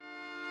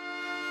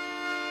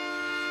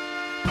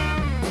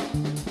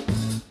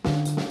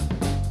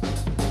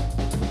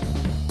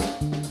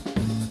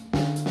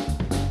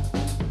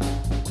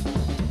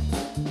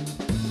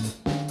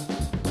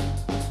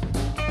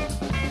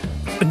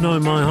No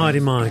mai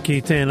haere mai,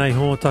 ki tēnei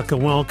hōtaka.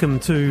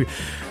 Welcome to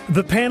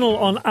the panel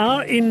on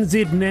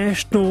RNZ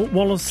National.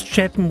 Wallace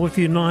Chapman with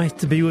you. Nice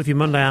to be with you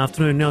Monday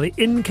afternoon. Now, the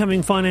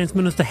incoming Finance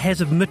Minister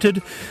has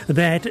admitted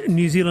that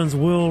New Zealand's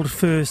world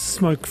first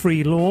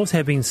smoke-free laws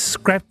have been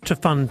scrapped to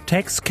fund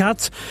tax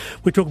cuts.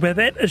 We talk about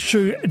that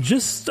issue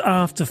just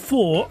after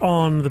 4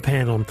 on the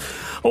panel.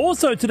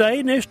 Also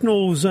today,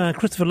 National's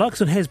Christopher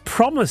Luxon has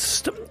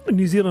promised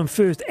New Zealand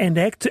First and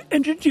Act to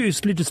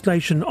introduce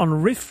legislation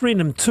on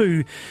referendum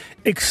to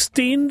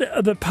extend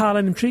the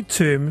parliamentary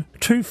term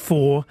to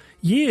 4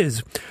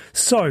 years.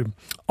 So,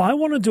 I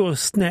want to do a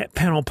snap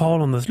panel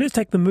poll on this. Let's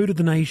take the mood of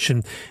the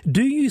nation.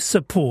 Do you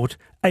support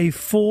a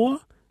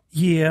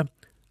 4-year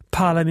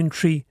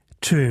parliamentary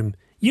term?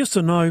 Yes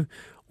or no?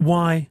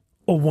 Why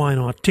or why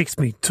not? Text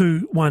me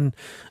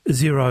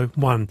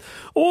 2101.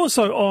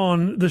 Also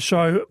on the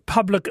show,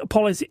 public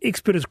policy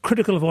expert is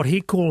critical of what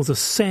he calls a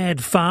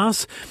sad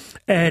farce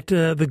at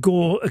the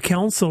Gore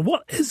Council.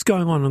 What is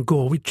going on in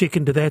Gore? We check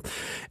into that.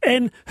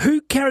 And who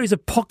carries a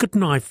pocket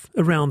knife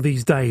around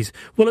these days?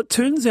 Well, it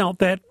turns out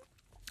that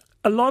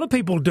a lot of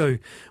people do.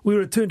 We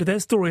return to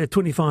that story at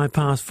 25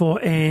 past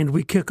 4 and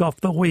we kick off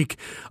the week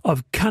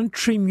of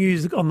country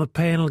music on the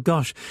panel.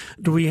 Gosh,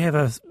 do we have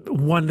a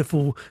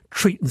wonderful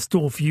treat in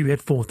store for you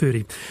at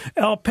 4:30.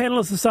 Our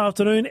panellists this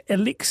afternoon,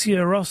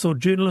 Alexia Russell,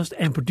 journalist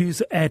and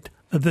producer at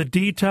The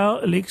Detail.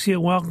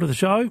 Alexia, welcome to the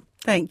show.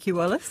 Thank you,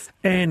 Wallace.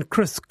 And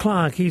Chris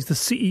Clarke, he's the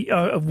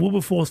CEO of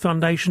Wilberforce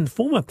Foundation,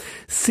 former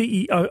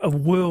CEO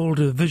of World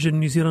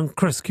Vision New Zealand.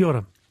 Chris, kia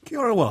ora. Kia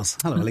ora, Wallace.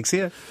 Hello,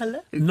 Alexia. Hello.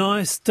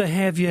 Nice to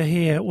have you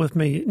here with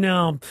me.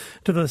 Now,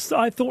 to this,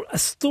 I thought a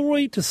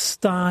story to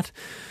start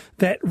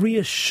that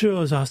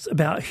reassures us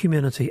about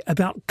humanity,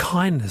 about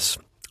kindness.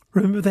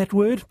 Remember that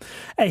word?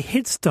 A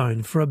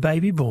headstone for a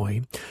baby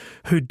boy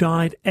who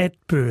died at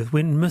birth,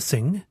 went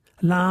missing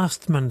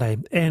last Monday,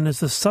 and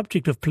is the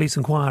subject of police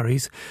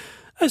inquiries.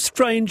 A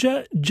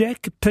stranger,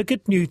 Jack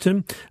Pickett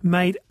Newton,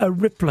 made a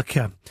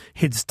replica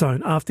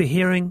headstone after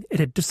hearing it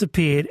had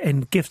disappeared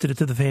and gifted it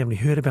to the family.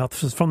 Heard about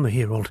this from the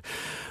Herald.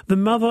 The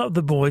mother of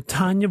the boy,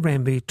 Tanya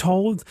Ramby,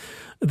 told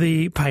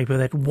the paper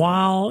that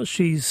while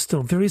she's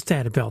still very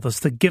sad about this,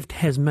 the gift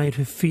has made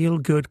her feel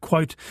good,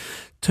 quote,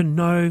 to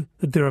know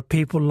that there are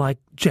people like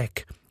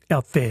Jack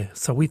out there.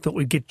 So we thought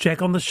we'd get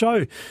Jack on the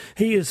show.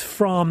 He is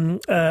from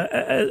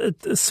a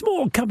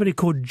small company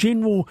called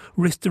General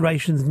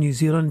Restorations New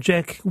Zealand.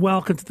 Jack,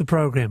 welcome to the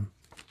program.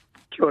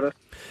 Kia ora.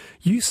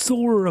 You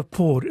saw a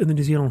report in the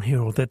New Zealand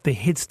Herald that the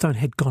headstone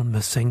had gone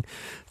missing.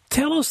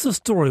 Tell us the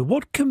story.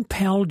 What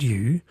compelled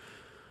you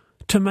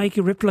to make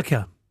a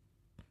replica?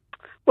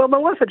 Well, my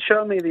wife had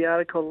shown me the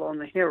article on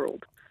the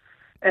Herald,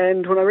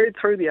 and when I read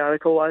through the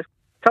article, I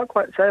felt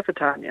quite sad for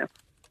Tanya.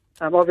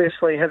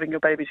 Obviously, having your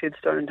baby's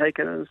headstone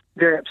taken is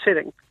very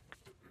upsetting.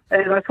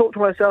 And I thought to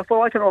myself,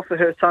 well, I can offer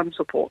her some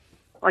support.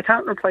 I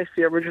can't replace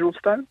the original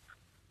stone,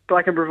 but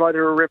I can provide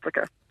her a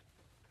replica.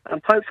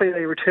 Hopefully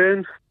they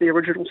return the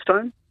original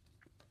stone,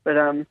 but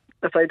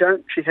if they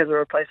don't, she has a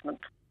replacement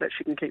that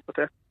she can keep with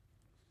her.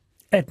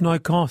 At no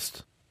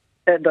cost?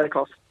 At no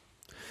cost.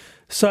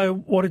 So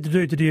what did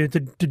you do?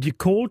 Did you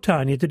call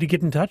Tanya? Did you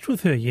get in touch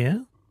with her,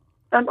 yeah?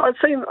 I'd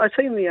seen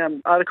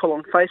the article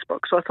on Facebook,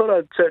 so I thought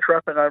I'd search her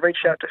up, and I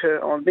reached out to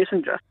her on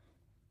Messenger,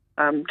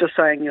 just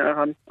saying,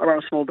 I run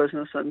a small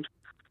business and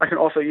I can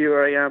offer you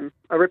a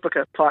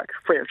replica plaque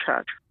free of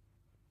charge.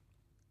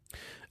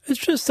 It's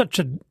just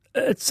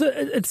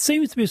it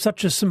seems to be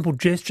such a simple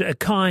gesture, a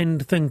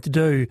kind thing to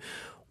do.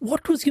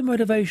 What was your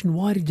motivation?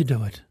 Why did you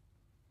do it?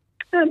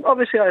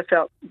 Obviously, I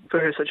felt for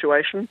her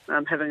situation,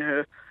 having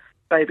her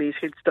baby's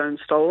headstone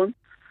stolen.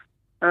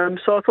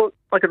 So I thought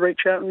I could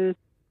reach out and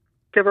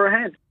give her a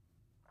hand.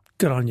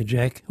 Good on you,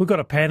 Jack. We've got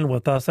a panel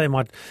with us. They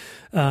might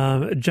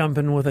jump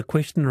in with a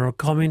question or a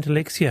comment.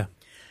 Alexia?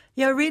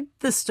 Yeah, I read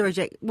this story,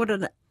 Jack. What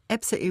an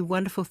absolutely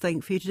wonderful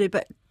thing for you to do.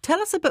 But tell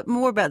us a bit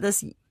more about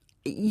this.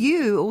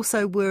 You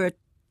also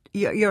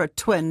you're a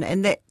twin,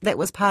 and that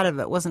was part of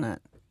it, wasn't it?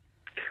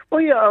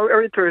 Well, yeah, I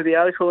read through the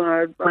article,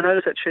 and I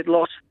noticed that she'd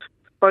lost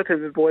both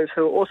of her boys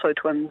who were also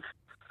twins.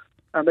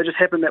 They just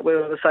happened that we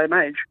were the same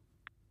age.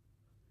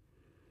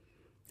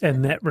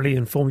 And that really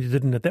informed you,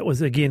 didn't it? That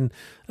was, again,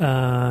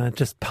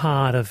 just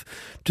part of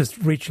just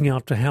reaching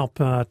out to help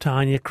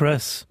Tanya.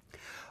 Chris?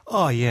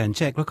 Oh, yeah, and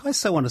Jack, look, I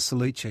so want to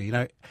salute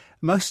you.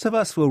 Most of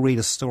us will read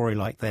a story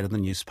like that in the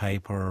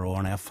newspaper or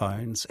on our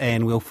phones,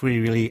 and we'll feel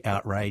really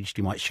outraged.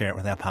 You might share it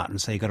with our partner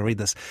and say, you've got to read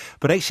this.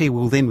 But actually,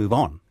 we'll then move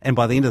on. And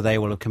by the end of the day,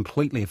 we'll have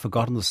completely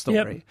forgotten the story.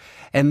 Yep.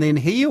 And then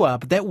here you are,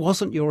 but that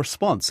wasn't your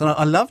response. And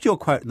I loved your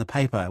quote in the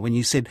paper when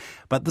you said,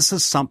 but this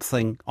is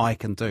something I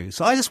can do.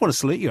 So I just want to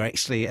salute you,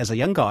 actually, as a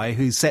young guy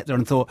who sat there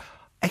and thought,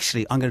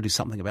 actually, I'm going to do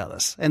something about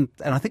this. And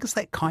I think it's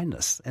that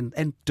kindness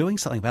and doing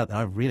something about it that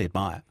I really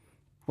admire.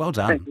 Well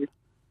done. Thank you.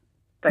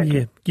 Thank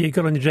you. Yeah,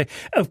 good on you, Jack.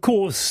 Of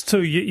course,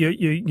 too,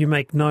 you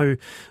make no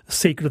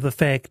secret of the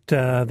fact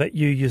that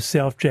you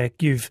yourself,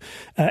 Jack, you've,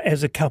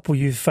 as a couple,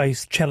 you've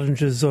faced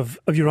challenges of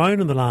your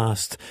own in the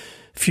last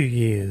few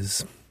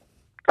years.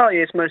 Oh,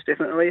 yes, most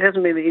definitely. It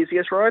hasn't been the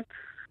easiest ride,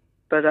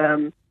 but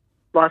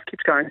life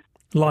keeps going.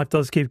 Life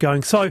does keep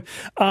going. So,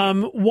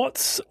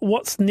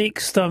 what's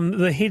next?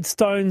 The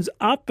headstone's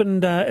up,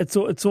 and it's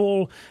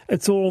all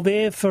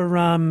there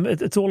for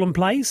it's all in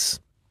place.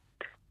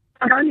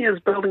 Tanya is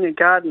building a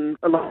garden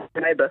along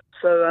the neighbour.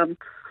 So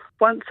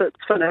once it's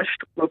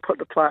finished, we'll put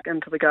the plaque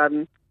into the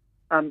garden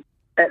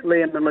at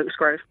Liam and Luke's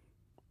grave.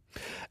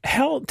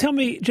 Tell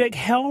me, Jack,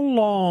 how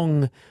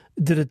long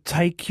did it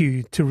take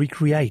you to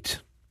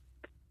recreate?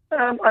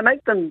 I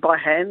make them by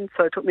hand,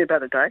 so it took me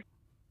about a day.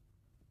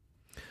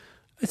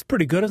 It's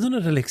pretty good, isn't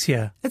it,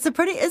 Alexia? Isn't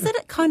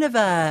it kind of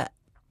a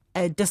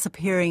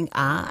disappearing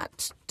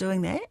art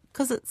doing that?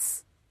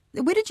 Because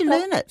where did you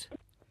learn it?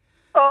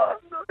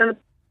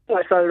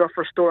 I started off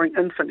restoring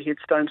infant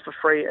headstones for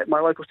free at my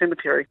local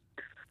cemetery,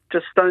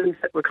 just stones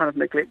that were kind of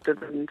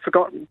neglected and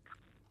forgotten.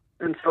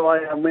 And so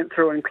I went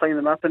through and cleaned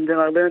them up, and then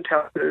I learned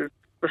how to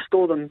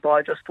restore them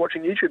by just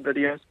watching YouTube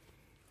videos.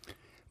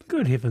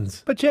 Good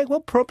heavens. But Jack,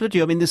 what prompted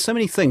you? I mean, there's so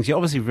many things. You're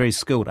obviously a very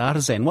skilled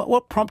artisan.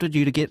 What prompted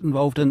you to get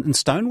involved in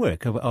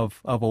stonework, of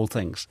all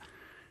things?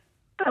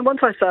 And once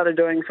I started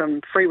doing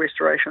some free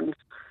restorations,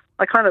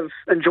 I kind of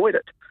enjoyed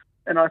it.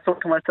 And I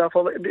thought to myself,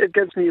 well, it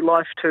gives new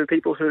life to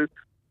people who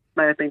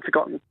may have been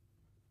forgotten.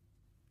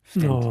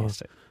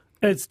 Fantastic. Oh,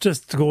 it's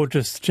just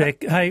gorgeous,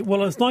 Jack. Hey,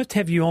 well, it's nice to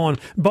have you on.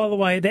 By the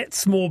way, that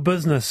small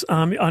business,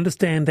 I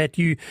understand that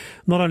you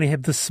not only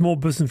have the small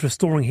business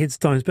restoring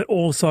headstones, but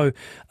also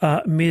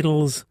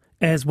medals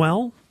as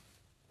well.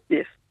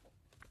 Yes.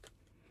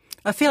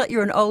 I feel like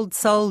you're an old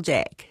soul,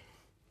 Jack.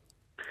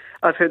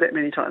 I've heard that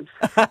many times.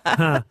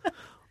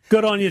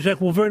 Good on you,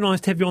 Jack. Well, very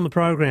nice to have you on the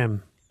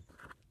program.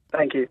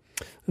 Thank you.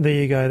 There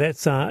you go.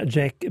 That's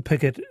Jack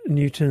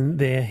Pickett-Newton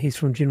there. He's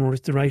from General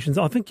Restorations.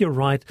 I think you're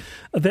right.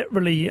 That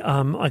really,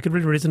 I could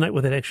really resonate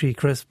with that actually,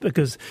 Chris,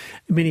 because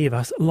many of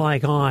us,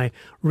 like I,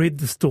 read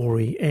the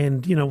story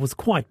and, was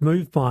quite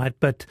moved by it,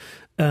 but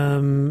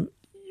one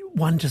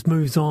just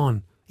moves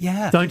on.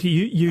 Yeah. Don't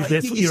you?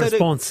 That's your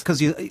response. Because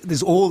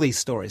there's all these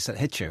stories that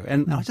hit you.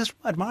 And I just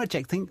admire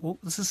Jack, think, well,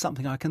 this is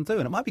something I can do.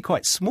 And it might be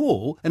quite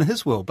small in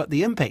his world, but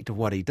the impact of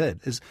what he did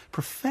is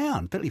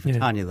profound, particularly for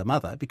Tanya, the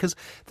mother, because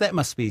that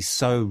must be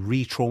so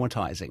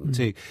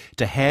re-traumatising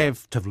to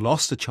have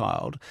lost a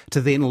child,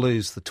 to then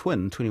lose the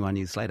twin 21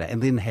 years later,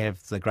 and then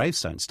have the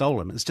gravestone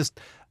stolen. It's just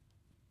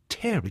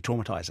terribly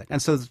traumatising.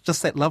 And so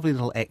just that lovely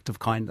little act of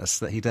kindness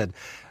that he did,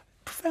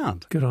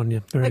 profound. Good on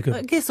you. Very good.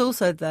 I guess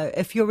also, though,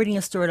 if you're reading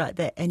a story like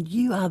that and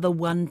you are the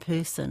one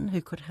person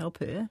who could help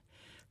her,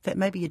 that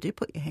maybe you do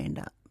put your hand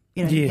up.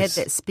 He had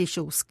that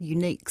special,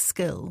 unique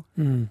skill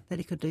that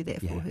he could do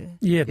that for her.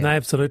 Yeah, no,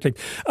 absolutely.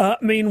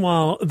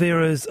 Meanwhile,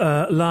 there is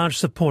large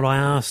support. I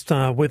asked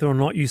whether or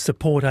not you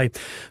support a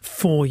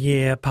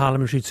 4-year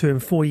parliamentary term.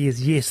 4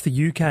 years, yes.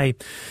 The UK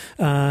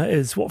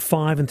is,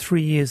 5 and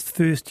 3 years. The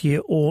first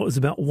year all is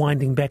about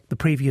winding back the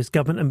previous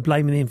government and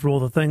blaming them for all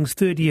the things.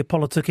 Third year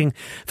politicking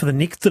for the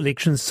next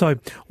election. So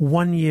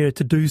 1 year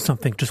to do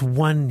something, just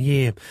 1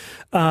 year.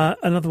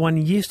 Another 1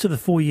 yes to the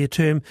 4-year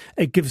term.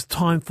 It gives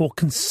time for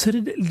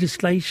considered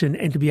legislation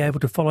and to be able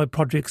to follow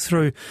projects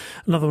through.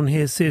 Another one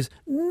here says,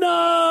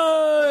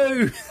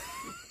 no!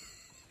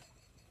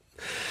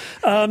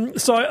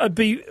 So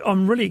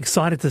I'm really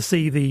excited to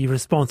see the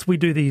response. We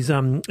do these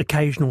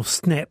occasional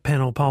snap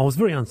panel polls,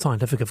 very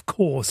unscientific, of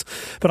course.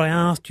 But I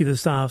asked you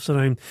this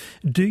afternoon,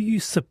 do you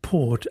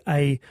support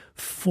a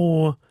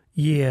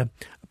 4-year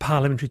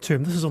parliamentary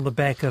term? This is on the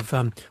back of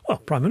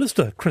Prime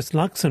Minister Chris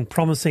Luxon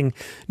promising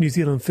New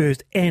Zealand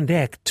First and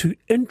ACT to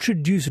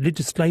introduce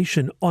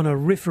legislation on a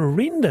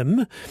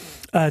referendum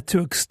to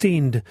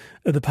extend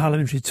the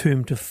parliamentary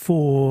term to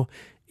 4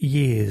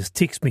 years.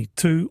 Text me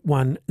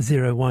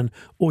 2101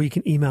 or you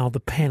can email the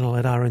panel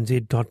at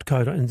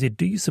rnz.co.nz.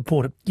 Do you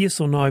support it? Yes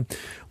or no?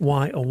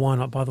 Why or why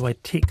not? By the way,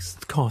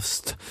 text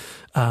cost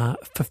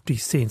 50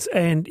 cents.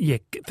 And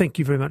thank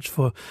you very much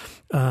for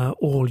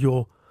all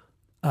your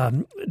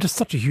just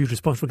such a huge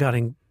response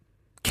regarding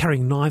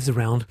carrying knives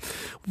around.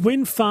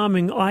 When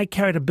farming, I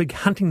carried a big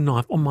hunting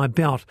knife on my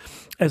belt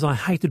as I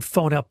hated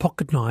fold-out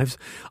pocket knives.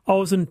 I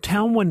was in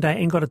town one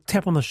day and got a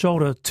tap on the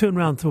shoulder, turned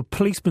around to a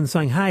policeman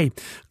saying, "Hey,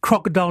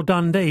 Crocodile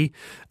Dundee,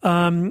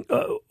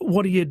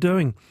 what are you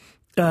doing?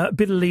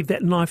 Better leave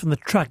that knife in the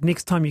truck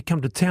next time you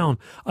come to town."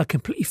 I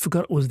completely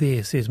forgot it was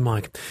there, says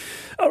Mike.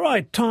 All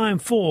right, time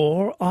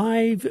for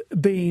I've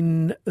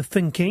Been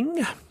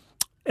Thinking.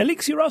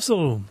 Alexia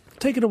Russell,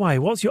 take it away.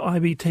 What's your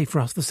IBT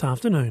for us this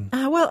afternoon?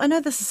 Well, I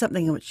know this is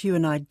something in which you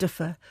and I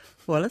differ,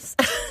 Wallace,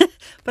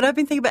 but I've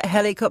been thinking about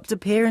helicopter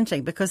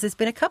parenting because there's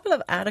been a couple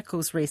of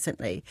articles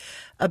recently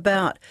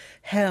about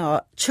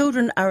how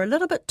children are a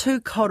little bit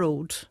too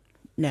coddled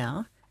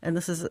now, and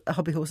this is a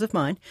hobby horse of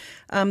mine,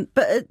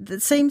 but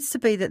it seems to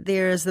be that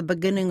there is the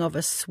beginning of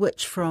a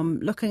switch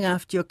from looking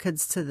after your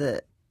kids to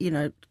the,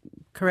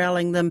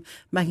 corralling them,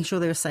 making sure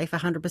they're safe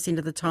 100%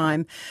 of the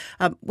time.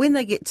 When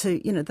they get to,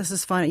 this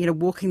is fine,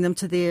 walking them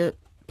to their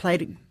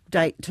play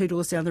date 2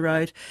 doors down the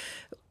road.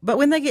 But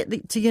when they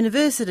get to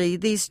university,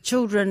 these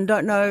children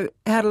don't know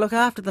how to look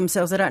after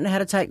themselves. They don't know how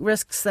to take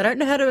risks. They don't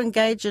know how to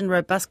engage in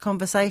robust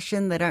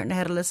conversation. They don't know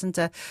how to listen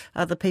to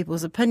other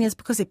people's opinions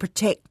because they're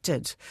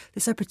protected.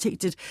 They're so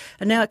protected.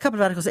 And now a couple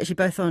of articles actually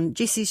both on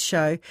Jesse's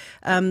show.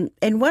 And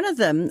one of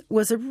them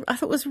was, I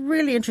thought was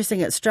really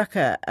interesting. It struck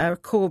a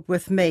chord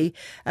with me.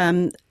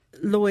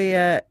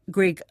 Lawyer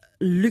Greg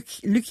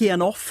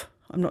Lukianoff,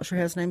 I'm not sure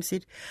how his name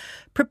said,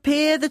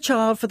 prepare the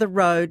child for the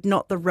road,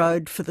 not the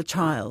road for the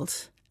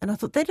child. And I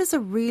thought that is a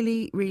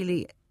really,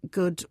 really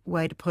good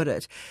way to put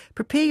it.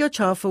 Prepare your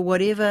child for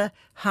whatever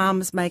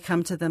harms may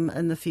come to them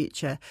in the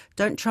future.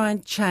 Don't try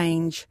and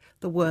change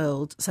the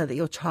world so that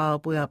your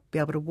child will be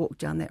able to walk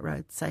down that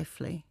road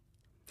safely.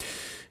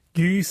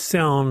 You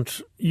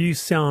sound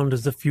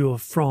as if you're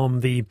from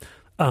the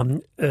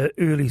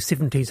early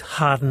 70s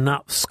harden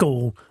up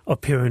school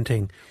of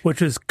parenting,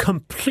 which is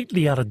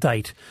completely out of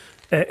date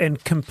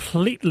and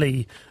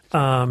completely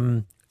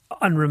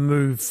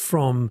unremoved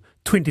from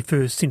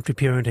 21st century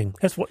parenting.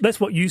 That's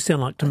what you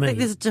sound like to me. I think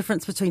there's a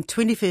difference between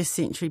 21st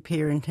century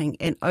parenting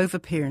and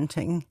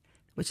over-parenting,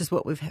 which is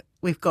what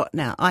we've got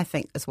now. I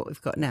think is what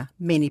we've got now.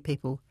 Many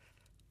people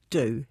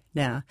do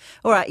now.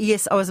 All right,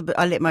 yes,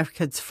 I let my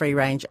kids free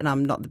range, and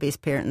I'm not the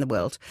best parent in the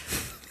world.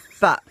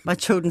 But my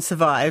children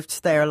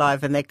survived. They're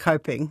alive and they're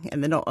coping,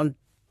 and they're not on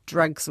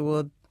drugs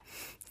or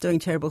doing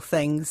terrible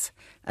things.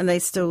 And they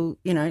still,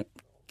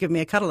 give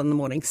me a cuddle in the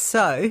morning.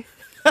 So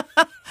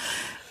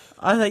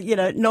I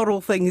think, not all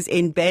things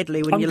end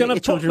badly when you let your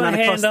children run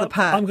across the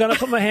park. I'm going to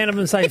put my hand up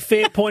and say,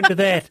 fair point to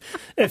that.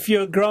 If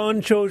you're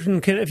growing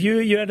children, if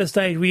you're at a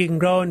stage where you can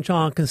grow and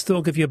child can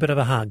still give you a bit of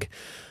a hug,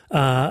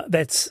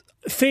 that's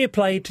fair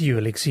play to you,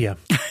 Alexia.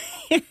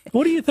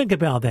 What do you think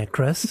about that,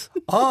 Chris?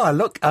 Oh,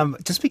 look,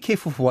 just be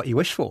careful for what you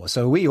wish for.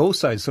 So we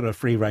also sort of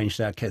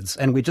free-ranged our kids,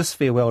 and we just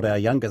farewelled our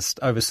youngest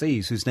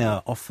overseas, who's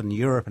now off in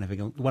Europe and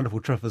having a wonderful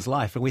trip of his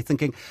life. And we're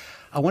thinking,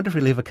 I wonder if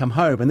he'll ever come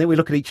home. And then we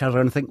look at each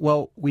other and think,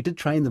 well, we did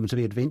train them to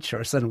be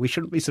adventurous, and we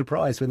shouldn't be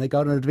surprised when they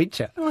go on an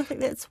adventure. Oh, I think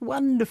that's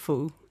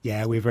wonderful.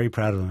 Yeah, we're very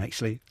proud of them,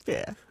 actually.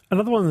 Yeah.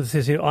 Another one that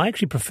says here, I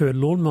actually prefer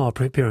lawnmower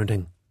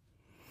parenting,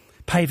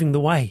 paving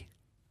the way.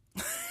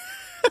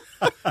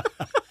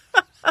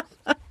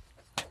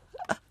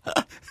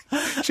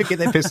 Should get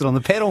that person on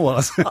the panel,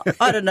 Wallace.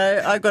 I don't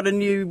know. I got a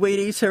new weed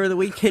eater of the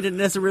weekend,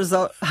 and as a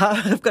result,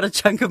 I've got a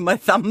chunk of my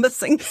thumb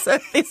missing. So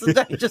there's a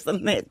danger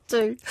in that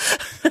too.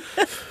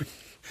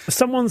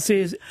 Someone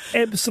says,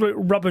 absolute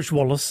rubbish,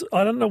 Wallace.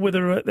 I don't know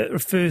whether that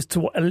refers to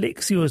what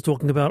Alexia was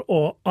talking about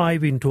or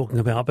I've been talking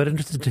about, but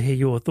interested to hear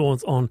your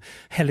thoughts on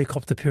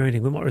helicopter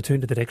parenting. We might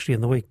return to that actually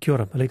in the week. Kia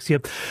ora,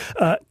 Alexia.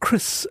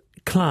 Chris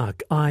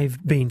Clarke,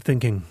 I've been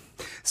thinking.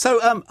 So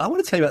I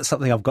want to tell you about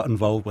something I've got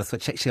involved with,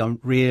 which actually I'm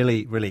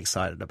really, really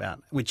excited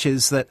about, which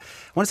is that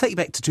I want to take you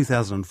back to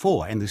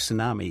 2004 and the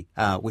tsunami,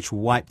 which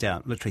wiped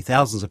out literally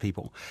thousands of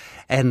people.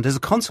 And as a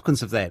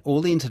consequence of that,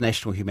 all the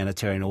international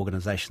humanitarian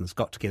organisations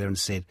got together and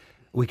said,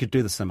 we could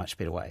do this in a much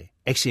better way.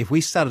 Actually, if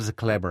we started to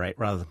collaborate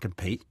rather than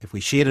compete, if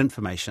we shared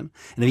information,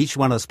 and if each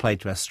one of us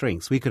played to our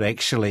strengths, we could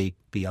actually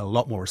be a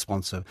lot more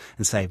responsive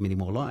and save many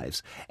more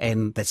lives.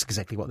 And that's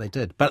exactly what they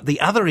did. But at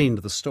the other end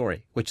of the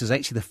story, which is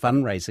actually the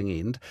fundraising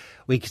end,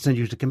 we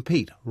continued to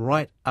compete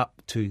right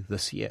up to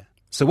this year.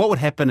 So what would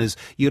happen is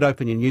you'd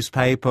open your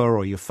newspaper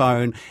or your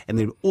phone, and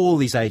then all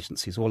these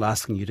agencies all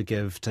asking you to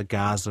give to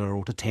Gaza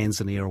or to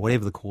Tanzania or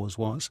whatever the cause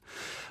was.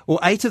 Well,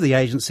 8 of the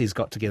agencies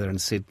got together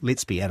and said,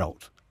 let's be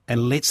adult.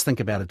 And let's think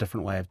about a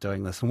different way of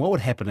doing this. And what would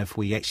happen if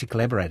we actually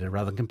collaborated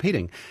rather than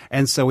competing?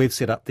 And so we've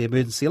set up the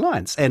Emergency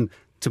Alliance. And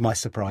to my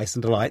surprise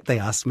and delight, they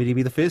asked me to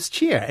be the first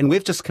chair. And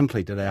we've just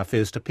completed our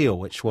first appeal,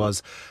 which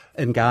was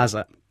in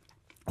Gaza.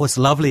 What's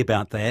lovely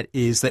about that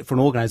is that for an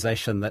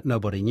organisation that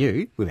nobody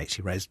knew, we've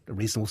actually raised a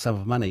reasonable sum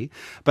of money.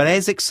 But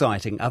as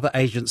exciting, other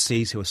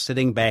agencies who are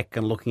sitting back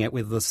and looking at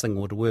whether this thing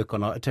would work or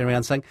not, turn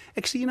around saying,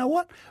 actually, you know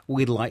what?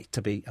 We'd like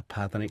to be a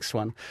part of the next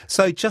one.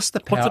 So just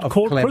the power of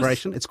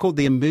collaboration. It's called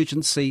the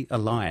Emergency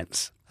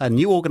Alliance. A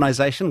new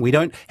organisation. We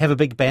don't have a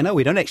big banner.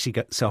 We don't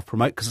actually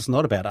self-promote because it's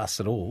not about us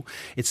at all.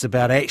 It's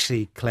about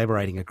actually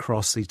collaborating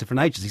across these different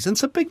agencies. And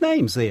some big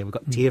names there. We've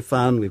got Tear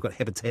Fund, we've got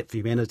Habitat for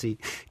Humanity,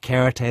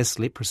 Caritas,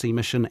 Leprosy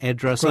Mission,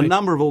 ADRA. So a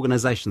number of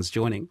organisations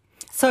joining.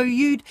 So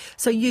you'd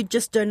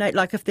just donate,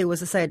 like if there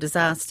was, a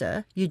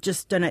disaster, you'd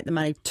just donate the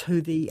money to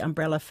the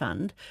umbrella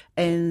fund,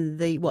 and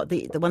the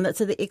one that's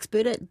the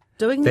expert at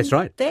doing that's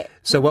right. That?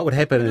 So what would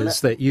happen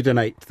is that you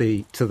donate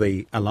to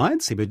the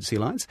Alliance, the Emergency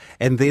Alliance,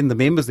 and then the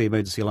members of the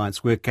Emergency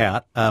Alliance work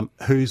out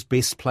who's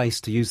best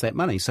placed to use that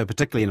money. So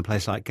particularly in a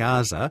place like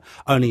Gaza,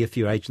 only a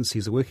few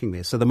agencies are working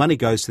there. So the money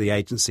goes to the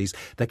agencies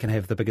that can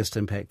have the biggest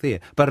impact there.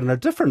 But in a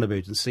different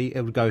emergency,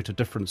 it would go to a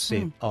different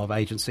set of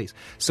agencies.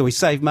 So we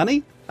save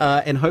money,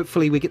 and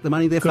hopefully we get the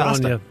money there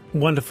faster. Good on you.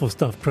 Wonderful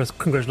stuff, Chris.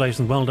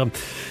 Congratulations. Well done.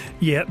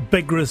 Yeah,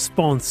 big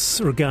response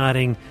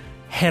regarding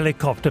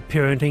helicopter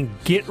parenting.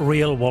 Get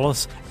real,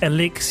 Wallace.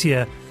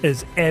 Alexia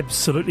is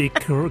absolutely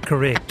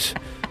correct.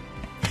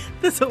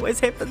 This always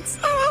happens.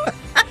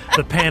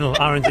 The panel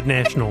are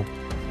international.